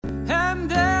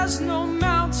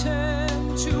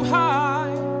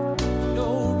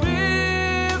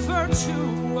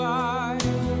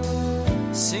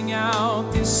sing out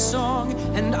this song,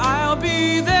 and I'll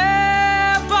be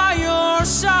there by your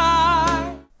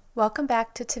side. Welcome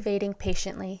back to Tvading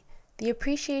Patiently, the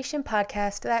appreciation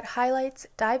podcast that highlights,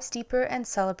 dives deeper, and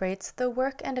celebrates the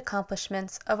work and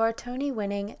accomplishments of our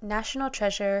Tony-winning national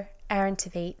treasure, Aaron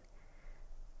Tveit.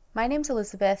 My name's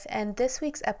Elizabeth, and this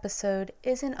week's episode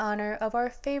is in honor of our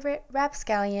favorite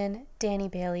Rapscallion, Danny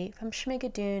Bailey, from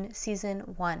Schmigadoon Season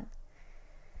 1.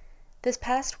 This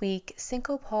past week,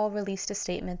 Cinco Paul released a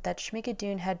statement that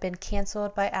Schmigadoon had been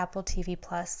canceled by Apple TV+,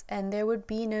 and there would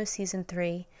be no Season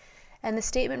 3, and the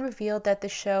statement revealed that the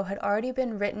show had already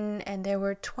been written and there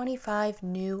were 25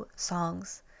 new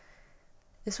songs.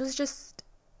 This was just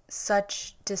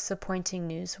such disappointing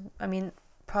news. I mean,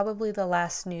 probably the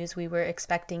last news we were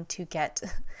expecting to get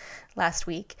last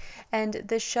week. And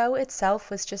the show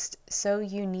itself was just so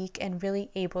unique and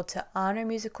really able to honor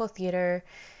musical theater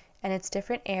and its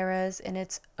different eras in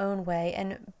its own way.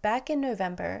 And back in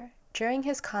November, during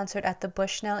his concert at the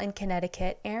Bushnell in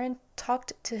Connecticut, Aaron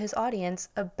talked to his audience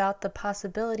about the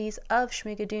possibilities of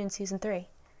Schmigadoon Season 3.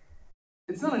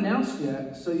 It's not announced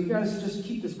yet, so you guys just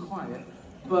keep this quiet.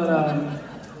 But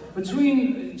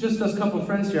between just us couple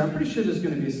friends here, I'm pretty sure there's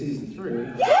going to be a Season 3.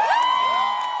 I'm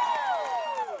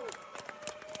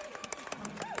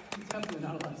definitely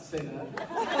not allowed to say that.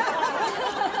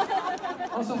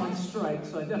 Also, I'm on strike,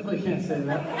 so I definitely can't say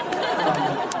that.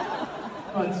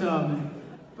 But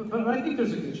I think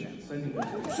there's a good chance.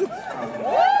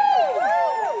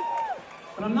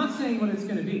 But I'm not saying what it's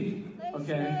going to be,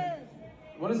 okay?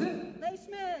 What is it?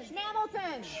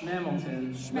 Schmamilton.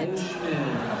 Schmamilton. Schmidt.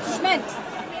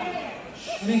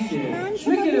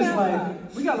 Schmicked is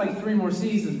like, we got like 3 more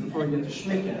seasons before we get to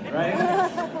Schmicked, right?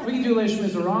 We can do Les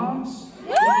Miserables.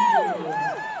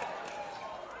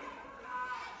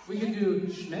 We can do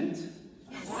Schmint.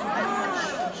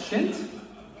 Schint?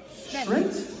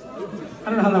 Shrint? I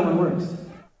don't know how that one works.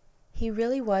 He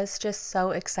really was just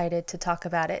so excited to talk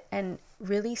about it and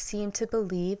really seemed to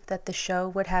believe that the show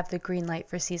would have the green light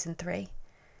for Season 3.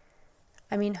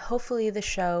 I mean, hopefully the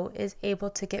show is able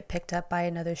to get picked up by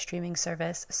another streaming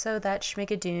service so that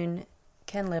Schmigadoon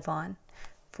can live on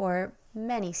for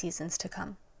many seasons to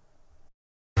come.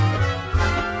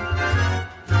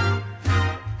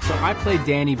 So I played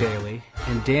Danny Bailey,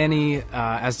 and Danny,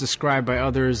 as described by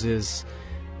others, is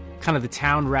kind of the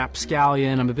town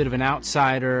rapscallion. I'm a bit of an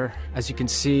outsider. As you can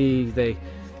see,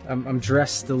 I'm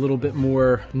dressed a little bit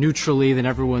more neutrally than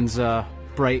everyone's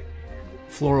bright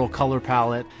floral color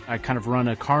palette. I kind of run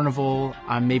a carnival.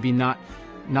 I'm maybe not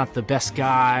the best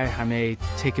guy. I may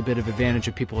take a bit of advantage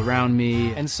of people around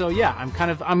me. And so yeah,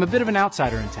 I'm a bit of an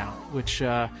outsider in town, which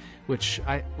I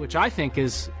think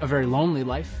is a very lonely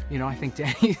life. You know, I think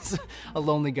Danny's a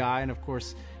lonely guy, and of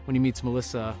course when he meets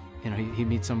Melissa, you know, he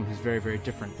meets someone who's very, very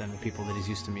different than the people that he's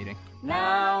used to meeting.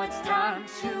 Now it's time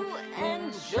to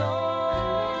enjoy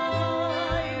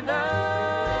the ride.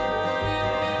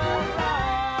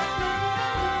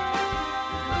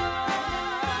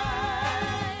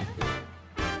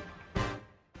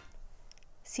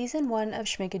 Season 1 of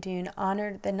Schmigadoon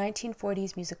honored the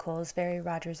 1940s musicals, very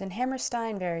Rodgers and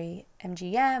Hammerstein, very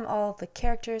MGM, all the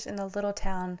characters in the little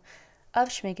town of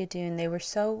Schmigadoon. They were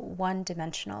so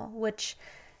one-dimensional, which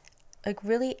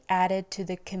really added to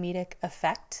the comedic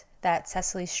effect that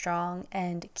Cecily Strong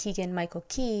and Keegan-Michael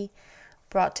Key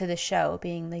brought to the show,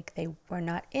 being like they were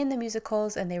not in the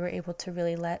musicals and they were able to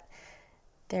really let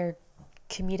their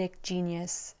comedic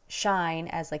genius shine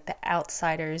as like the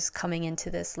outsiders coming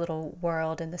into this little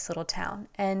world in this little town.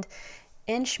 And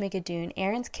in Schmigadoon,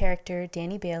 Aaron's character,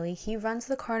 Danny Bailey, he runs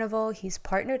the carnival. He's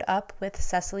partnered up with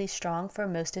Cecily Strong for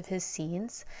most of his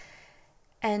scenes.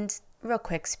 And real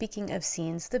quick, speaking of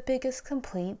scenes, the biggest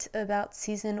complaint about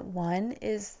Season 1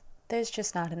 is there's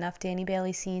just not enough Danny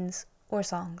Bailey scenes or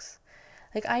songs.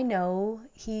 Like, I know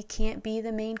he can't be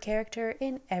the main character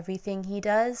in everything he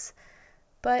does,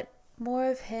 but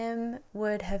more of him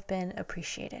would have been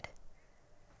appreciated.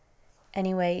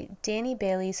 Anyway, Danny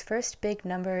Bailey's first big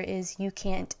number is You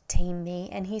Can't Tame Me,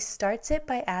 and he starts it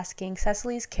by asking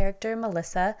Cecily's character,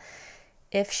 Melissa,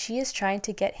 if she is trying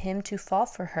to get him to fall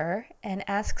for her, and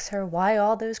asks her why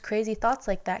all those crazy thoughts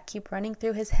like that keep running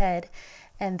through his head,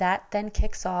 and that then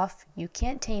kicks off You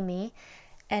Can't Tame Me,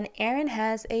 and Aaron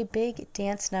has a big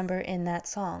dance number in that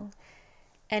song.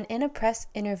 And in a press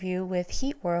interview with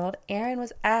Heat World, Aaron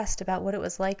was asked about what it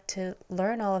was like to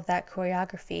learn all of that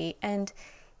choreography, and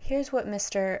here's what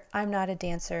Mr. I'm Not a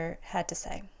Dancer had to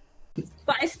say.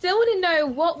 But I still want to know,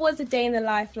 what was a day in the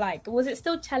life like? Was it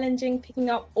still challenging picking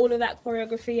up all of that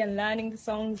choreography and learning the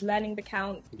songs, learning the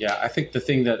count? Yeah, I think the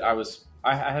thing that I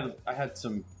had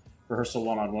some rehearsal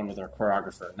one-on-one with our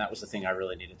choreographer, and that was the thing I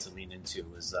really needed to lean into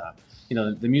was, you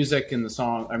know, the music and the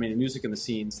song. I mean, the music and the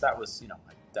scenes. That was, you know,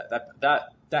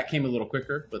 that came a little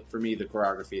quicker. But for me, the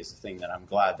choreography is the thing that I'm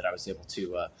glad that I was able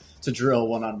to drill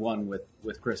one-on-one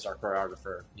with Chris, our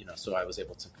choreographer. You know, so I was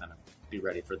able to kind of be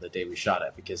ready for the day we shot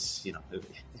it because, you know, it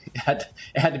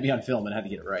had to be on film and had to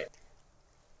get it right.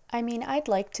 I mean, I'd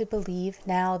like to believe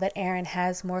now that Aaron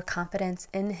has more confidence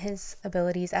in his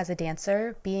abilities as a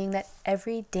dancer, being that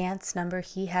every dance number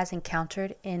he has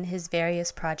encountered in his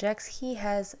various projects, he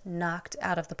has knocked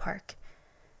out of the park.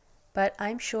 But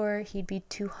I'm sure he'd be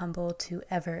too humble to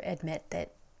ever admit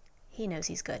that he knows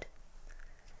he's good.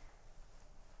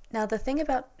 Now, the thing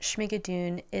about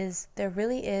Schmigadoon is there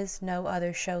really is no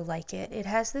other show like it. It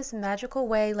has this magical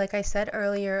way, like I said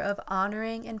earlier, of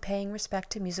honoring and paying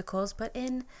respect to musicals, but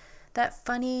in that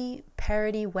funny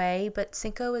parody way. But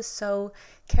Cinco is so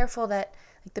careful that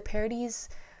like the parodies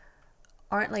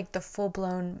aren't like the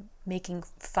full-blown making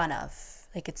fun of.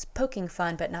 Like it's poking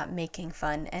fun, but not making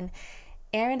fun. And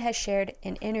Aaron has shared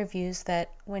in interviews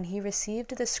that when he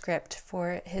received the script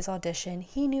for his audition,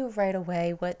 he knew right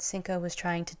away what Cinco was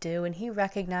trying to do, and he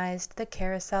recognized the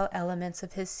carousel elements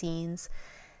of his scenes.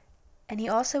 And he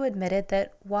also admitted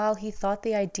that while he thought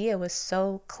the idea was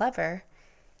so clever,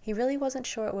 he really wasn't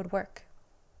sure it would work.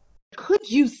 Could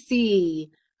you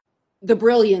see the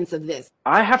brilliance of this?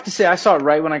 I have to say, I saw it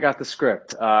right when I got the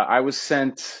script. I was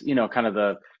sent, you know, kind of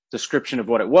the description of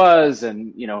what it was,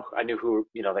 and you know, I knew who,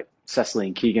 you know, like Cecily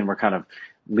and Keegan were kind of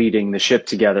leading the ship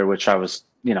together, which I was,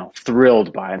 you know,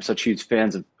 thrilled by. I'm such huge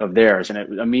fans of theirs,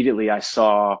 and immediately I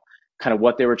saw kind of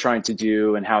what they were trying to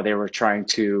do and how they were trying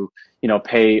to, you know,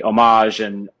 pay homage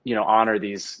and, you know, honor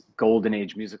these golden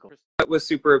age musicals. What was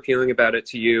super appealing about it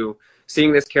to you,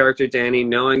 seeing this character Danny,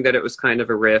 knowing that it was kind of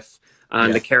a riff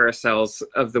on the carousels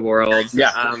of the world?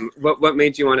 What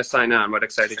made you want to sign on? What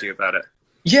excited you about it?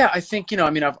 Yeah, I think, you know, I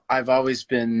mean, I've always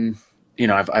been, you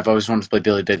know, I've always wanted to play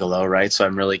Billy Bigelow, right? So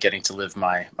I'm really getting to live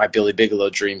my Billy Bigelow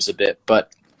dreams a bit.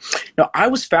 But, you know, I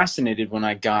was fascinated when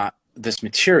I got this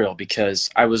material because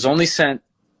I was only sent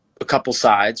a couple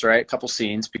sides, right? A couple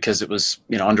scenes because it was,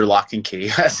 you know, under lock and key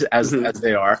as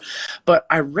they are. But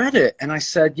I read it and I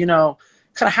said, you know,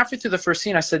 kind of halfway through the first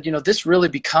scene, I said, you know, this really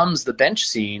becomes the bench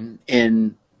scene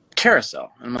in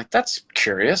Carousel. And I'm like, that's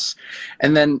curious.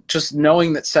 And then just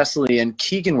knowing that Cecily and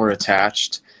Keegan were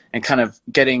attached and kind of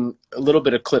getting a little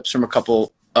bit of clips from a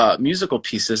couple musical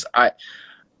pieces, I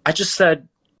just said,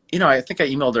 you know, I think I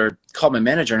emailed or called my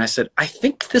manager and I said, I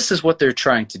think this is what they're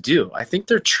trying to do. I think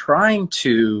they're trying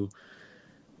to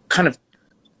kind of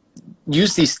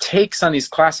use these takes on these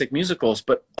classic musicals,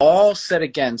 but all set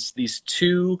against these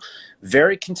two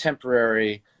very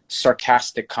contemporary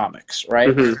sarcastic comics, right?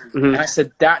 And I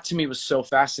said that to me was so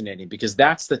fascinating because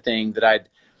that's the thing that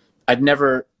I'd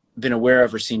never been aware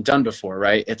of or seen done before,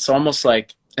 right? It's almost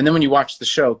like, and then when you watch the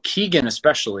show, Keegan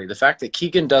especially, the fact that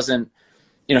Keegan doesn't,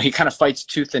 you know, he kind of fights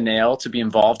tooth and nail to be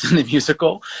involved in the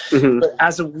musical, but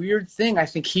as a weird thing, I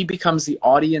think he becomes the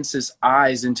audience's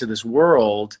eyes into this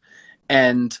world,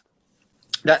 and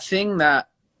that thing that,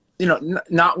 you know,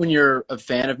 not when you're a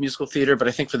fan of musical theater, but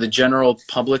I think for the general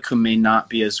public who may not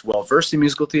be as well versed in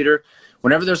musical theater,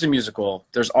 whenever there's a musical,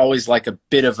 there's always like a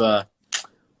bit of a,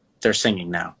 they're singing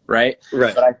now, right?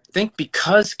 But I think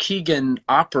because Keegan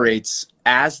operates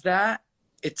as that,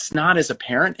 it's not as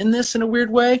apparent in this in a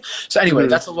weird way. So anyway,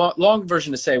 that's a long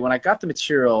version to say, when I got the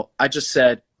material, I just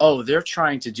said, oh, they're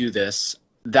trying to do this.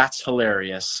 That's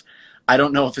hilarious. I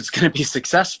don't know if it's going to be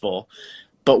successful,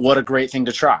 but what a great thing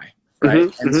to try.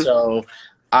 Right. And so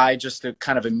I just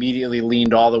kind of immediately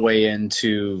leaned all the way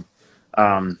into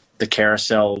the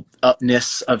carousel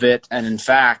upness of it. And in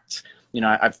fact, you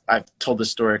know, I've told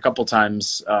this story a couple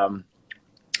times.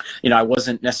 You know, I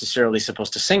wasn't necessarily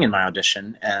supposed to sing in my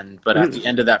audition, but at the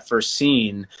end of that first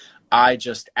scene, I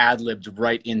just ad-libbed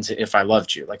right into "If I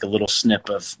Loved You," like a little snip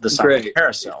of the song of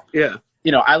Carousel.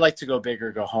 You know, I like to go big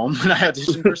or go home when I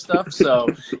audition for stuff. So,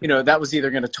 you know, that was either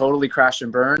going to totally crash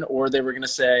and burn, or they were going to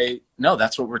say, no,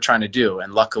 that's what we're trying to do.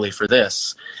 And luckily for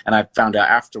this, and I found out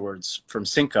afterwards from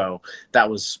Cinco, that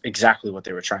was exactly what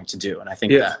they were trying to do. And I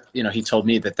think that, you know, he told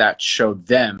me that showed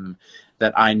them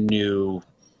that I knew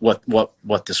what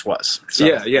this was. So,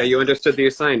 you understood the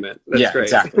assignment. That's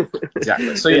great.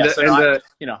 Exactly. So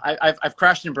you know, I've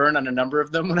crashed and burned on a number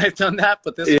of them when I've done that,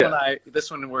 but this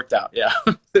one worked out.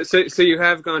 So you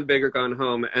have gone big or gone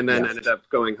home, and then ended up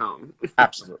going home.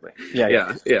 Absolutely.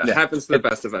 Yeah. Happens to the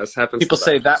best of us. People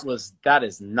say that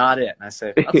is not it, and I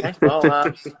say, okay,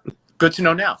 well, good to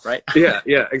know now, right?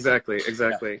 Yeah, exactly.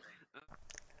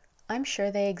 I'm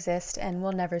sure they exist and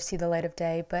will never see the light of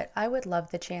day, but I would love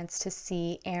the chance to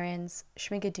see Aaron's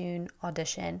Schmigadoon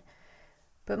audition.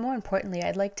 But more importantly,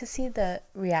 I'd like to see the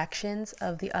reactions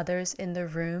of the others in the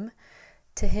room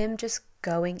to him just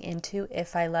going into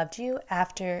If I Loved You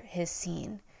after his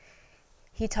scene.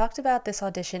 He talked about this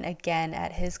audition again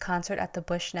at his concert at the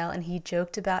Bushnell, and he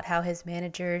joked about how his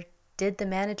manager did the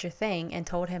manager thing and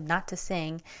told him not to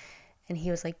sing. And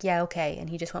he was like, yeah, okay. And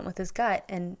he just went with his gut.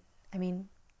 And I mean,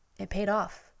 it paid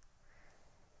off.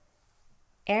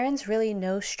 Aaron's really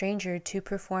no stranger to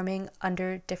performing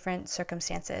under different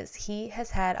circumstances. He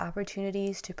has had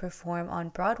opportunities to perform on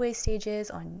Broadway stages,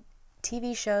 on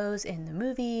TV shows, in the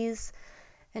movies,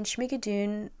 and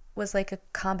Schmigadoon was like a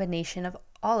combination of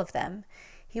all of them.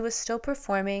 He was still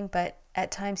performing, but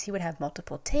at times he would have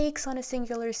multiple takes on a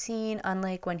singular scene,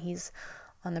 unlike when he's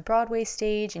on the Broadway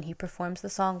stage and he performs the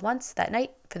song once that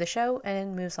night for the show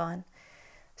and moves on.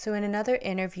 So in another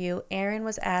interview, Aaron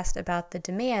was asked about the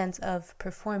demands of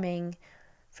performing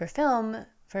for film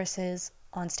versus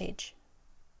on stage.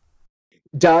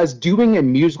 Does doing a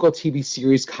musical TV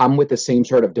series come with the same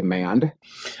sort of demand?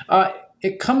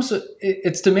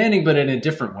 It's demanding, but in a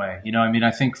different way.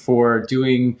 I think for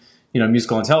doing,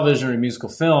 musical on television or musical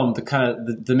film,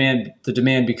 the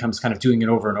demand becomes kind of doing it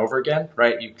over and over again,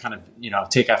 right? You kind of,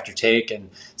 take after take and,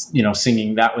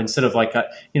 singing that instead of like,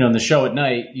 in the show at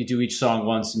night, you do each song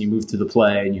once and you move through the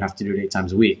play and you have to do it 8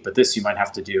 times a week. But this, you might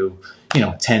have to do,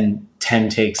 10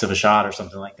 takes of a shot or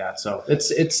something like that. So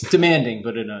it's demanding,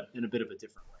 but in a bit of a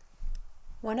different way.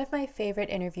 One of my favorite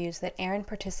interviews that Aaron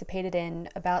participated in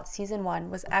about season 1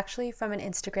 was actually from an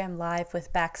Instagram Live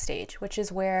with Backstage, which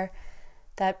is where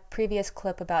that previous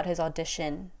clip about his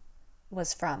audition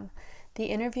was from. The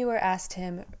interviewer asked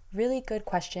him really good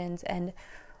questions, and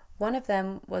one of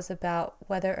them was about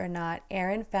whether or not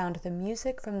Aaron found the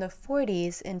music from the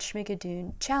 40s in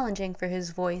Schmigadoon challenging for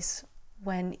his voice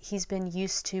when he's been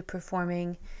used to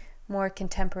performing more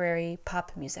contemporary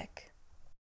pop music.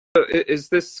 So is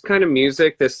this kind of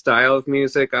music, this style of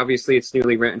music, obviously it's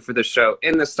newly written for the show,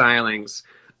 in the stylings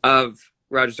of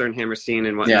Rodgers and Hammerstein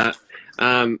and whatnot.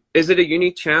 Yeah. Is it a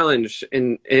unique challenge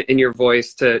in your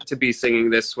voice to be singing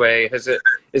this way? Is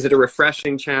it a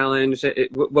refreshing challenge?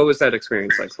 What was that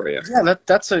experience like for you? Yeah,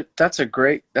 that's a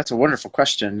wonderful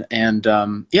question. And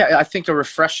I think a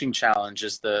refreshing challenge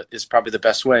is probably the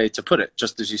best way to put it.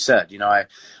 Just as you said,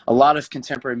 a lot of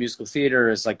contemporary musical theater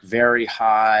is like very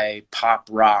high pop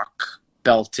rock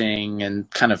belting and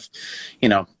kind of,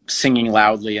 singing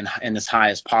loudly and as high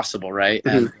as possible, right?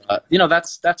 Mm-hmm. And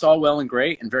that's all well and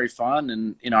great and very fun,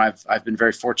 and I've been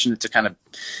very fortunate to kind of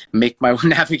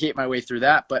navigate my way through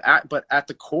that. But at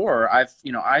the core,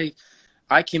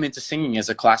 I came into singing as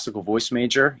a classical voice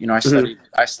major.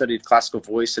 I studied classical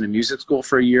voice in a music school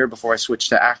for a year before I switched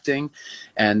to acting,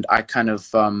 and I kind of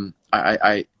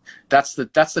that's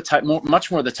the type,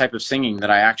 much more the type of singing that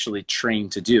I actually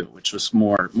trained to do, which was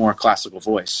more classical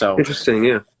voice. So interesting,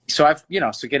 yeah. So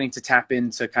so getting to tap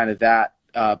into kind of that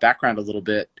background a little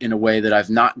bit in a way that I've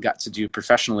not got to do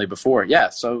professionally before. Yeah,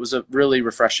 so it was a really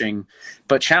refreshing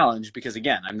but challenge, because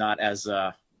again, I'm not as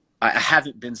I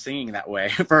haven't been singing that way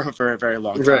for a very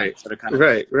long time. Right. So to kind of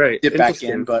dip back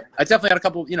in, but I definitely had a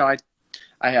couple.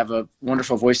 I have a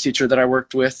wonderful voice teacher that I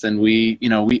worked with, and we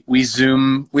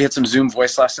had some Zoom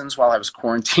voice lessons while I was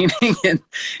quarantining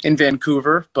in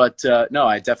Vancouver. But no,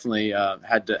 I definitely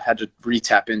had to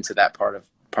re-tap into that part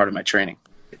of my training.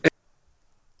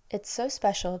 It's so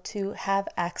special to have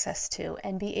access to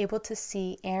and be able to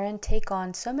see Aaron take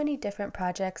on so many different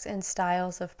projects and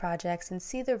styles of projects, and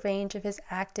see the range of his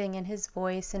acting and his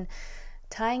voice, and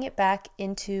tying it back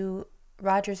into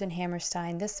Rodgers and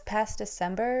Hammerstein. This past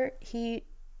December, he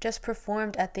just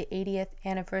performed at the 80th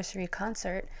anniversary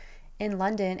concert in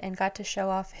London and got to show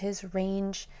off his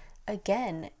range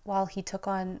again while he took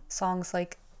on songs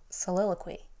like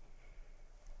Soliloquy.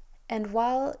 And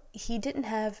while he didn't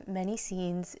have many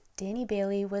scenes, Danny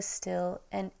Bailey was still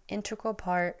an integral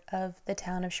part of the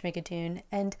town of Schmigadoon,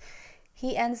 and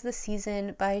he ends the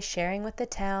season by sharing with the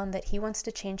town that he wants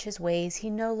to change his ways. He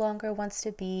no longer wants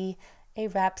to be a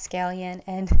Rapscallion,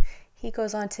 and he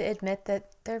goes on to admit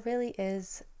that there really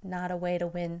is not a way to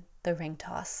win the ring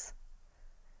toss.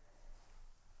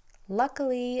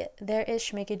 Luckily, there is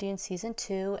Schmigadoon Season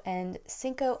 2, and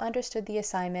Cinco understood the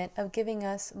assignment of giving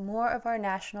us more of our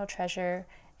national treasure,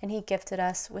 and he gifted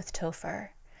us with Topher,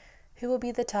 who will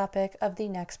be the topic of the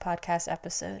next podcast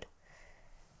episode.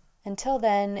 Until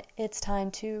then, it's time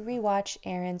to rewatch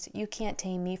Aaron's You Can't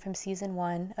Tame Me from Season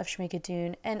 1 of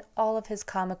Schmigadoon and all of his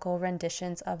comical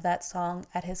renditions of that song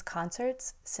at his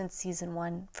concerts since Season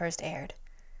 1 first aired.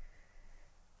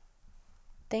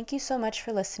 Thank you so much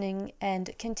for listening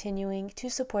and continuing to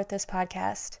support this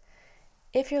podcast.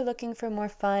 If you're looking for more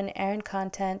fun Erin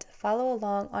content, follow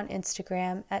along on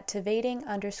Instagram at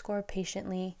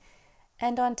tivating_patiently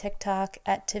and on TikTok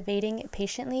at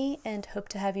tivatingpatiently, and hope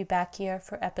to have you back here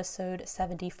for episode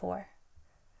 74.